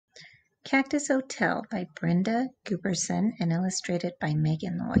Cactus Hotel by Brenda, Guiberson and illustrated by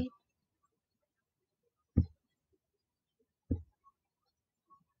Megan Lloyd.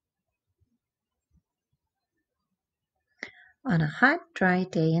 On a hot, dry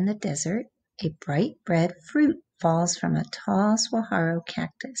day in the desert, a bright red fruit falls from a tall saguaro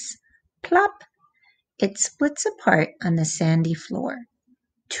cactus. Plop! It splits apart on the sandy floor.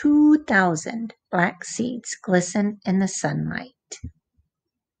 2,000 black seeds glisten in the sunlight.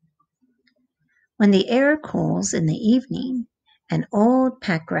 When the air cools in the evening, an old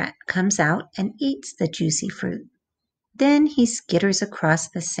pack rat comes out and eats the juicy fruit. Then he skitters across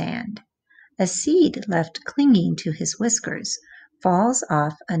the sand. A seed left clinging to his whiskers falls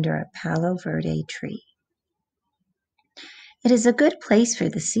off under a Palo Verde tree. It is a good place for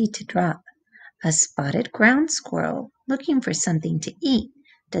the seed to drop. A spotted ground squirrel looking for something to eat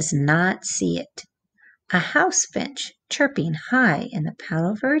does not see it. A house finch chirping high in the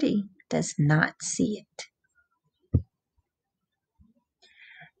Palo Verde does not see it.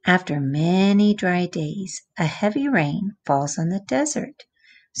 After many dry days, a heavy rain falls on the desert.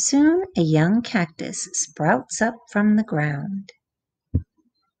 Soon a young cactus sprouts up from the ground.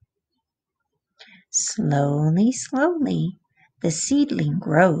 Slowly, slowly, the seedling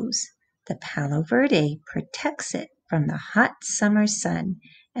grows. The Palo Verde protects it from the hot summer sun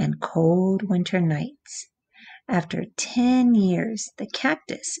and cold winter nights. After 10 years, the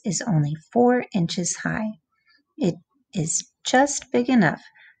cactus is only 4 inches high. It is just big enough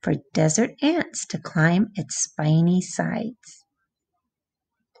for desert ants to climb its spiny sides.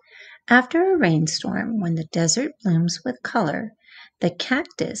 After a rainstorm, when the desert blooms with color, the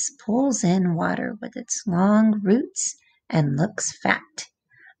cactus pulls in water with its long roots and looks fat.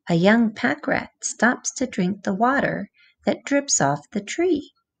 A young pack rat stops to drink the water that drips off the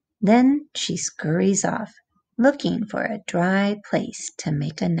tree. Then she scurries off, looking for a dry place to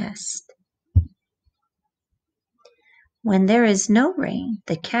make a nest. When there is no rain,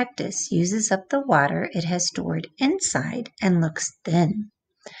 the cactus uses up the water it has stored inside and looks thin.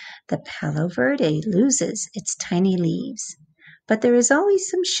 The Palo Verde loses its tiny leaves, but there is always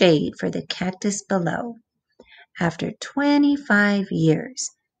some shade for the cactus below. After 25 years,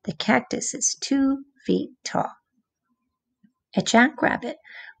 the cactus is 2 feet tall. A jackrabbit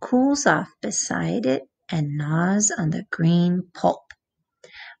cools off beside it and gnaws on the green pulp.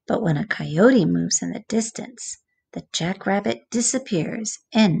 But when a coyote moves in the distance, the jackrabbit disappears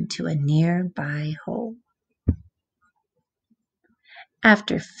into a nearby hole.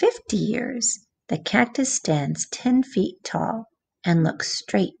 After 50 years, the cactus stands 10 feet tall and looks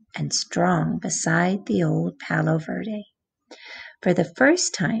straight and strong beside the old Palo Verde. For the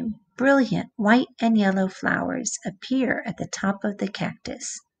first time, brilliant white and yellow flowers appear at the top of the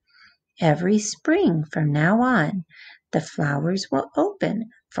cactus. Every spring from now on, the flowers will open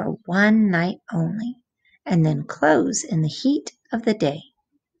for 1 night only, and then close in the heat of the day.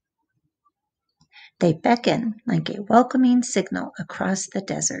 They beckon like a welcoming signal across the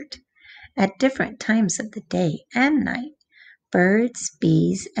desert. At different times of the day and night, birds,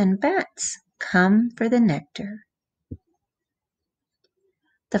 bees, and bats come for the nectar.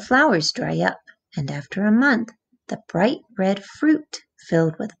 The flowers dry up, and after a month, the bright red fruit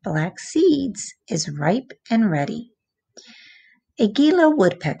filled with black seeds is ripe and ready. A Gila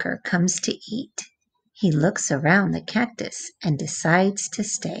woodpecker comes to eat. He looks around the cactus and decides to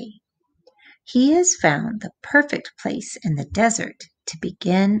stay. He has found the perfect place in the desert to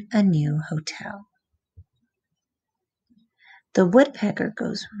begin a new hotel. The woodpecker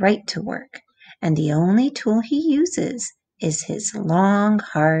goes right to work, and the only tool he uses is his long,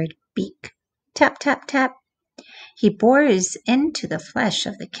 hard beak. Tap, tap, tap. He bores into the flesh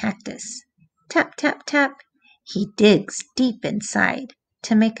of the cactus. Tap, tap, tap. He digs deep inside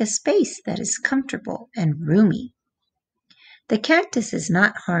to make a space that is comfortable and roomy. The cactus is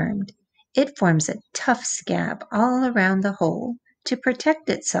not harmed. It forms a tough scab all around the hole to protect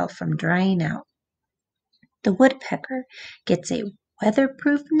itself from drying out. The woodpecker gets a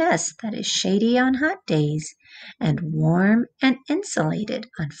weatherproof nest that is shady on hot days and warm and insulated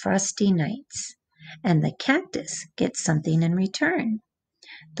on frosty nights. And the cactus gets something in return.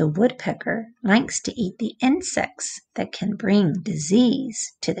 The woodpecker likes to eat the insects that can bring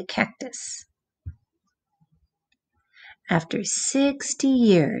disease to the cactus. After 60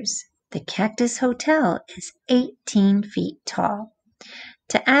 years, the Cactus Hotel is 18 feet tall.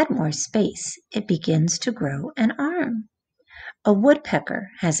 To add more space, it begins to grow an arm. A woodpecker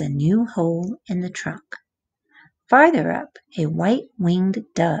has a new hole in the trunk. Farther up, a white-winged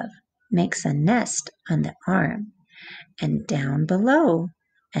dove makes a nest on the arm, and down below,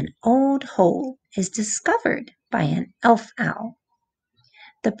 an old hole is discovered by an elf owl.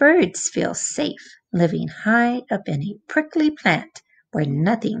 The birds feel safe living high up in a prickly plant where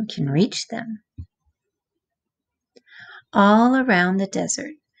nothing can reach them. All around the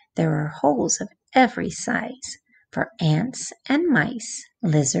desert there are holes of every size for ants and mice,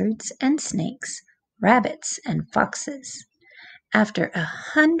 lizards and snakes, rabbits and foxes. After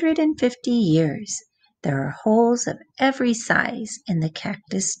 150 years, there are holes of every size in the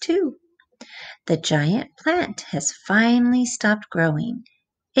cactus too. The giant plant has finally stopped growing.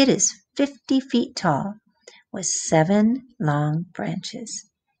 It is 50 feet tall with 7 long branches.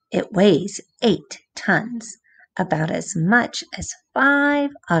 It weighs 8 tons, about as much as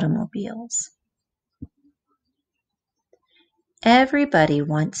 5 automobiles. Everybody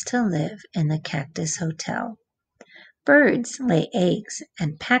wants to live in the Cactus Hotel. Birds lay eggs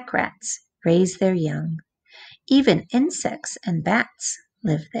and pack rats raise their young. Even insects and bats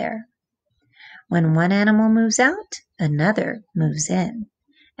live there. When one animal moves out, another moves in.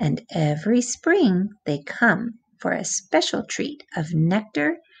 And every spring they come for a special treat of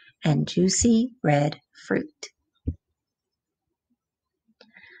nectar and juicy red fruit.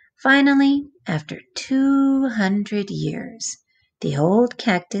 Finally, after 200 years, the old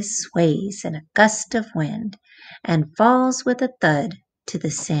cactus sways in a gust of wind and falls with a thud to the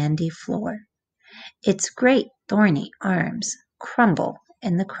sandy floor. Its great thorny arms crumble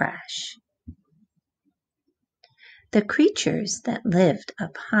in the crash. The creatures that lived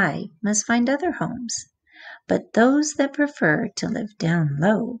up high must find other homes, but those that prefer to live down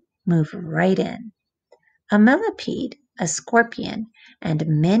low move right in. A millipede, a scorpion, and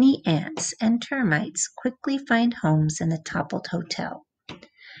many ants and termites quickly find homes in the toppled hotel.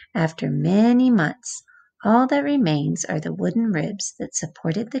 After many months, all that remains are the wooden ribs that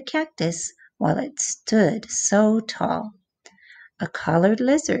supported the cactus while it stood so tall. A collared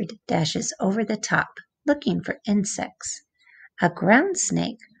lizard dashes over the top, looking for insects. A ground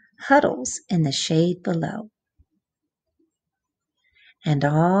snake huddles in the shade below. And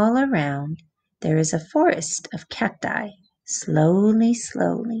all around there is a forest of cacti, slowly,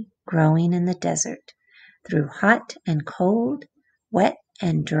 slowly growing in the desert. Through hot and cold, wet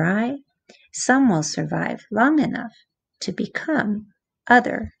and dry, some will survive long enough to become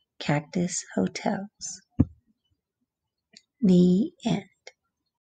other cactus hotels. The end.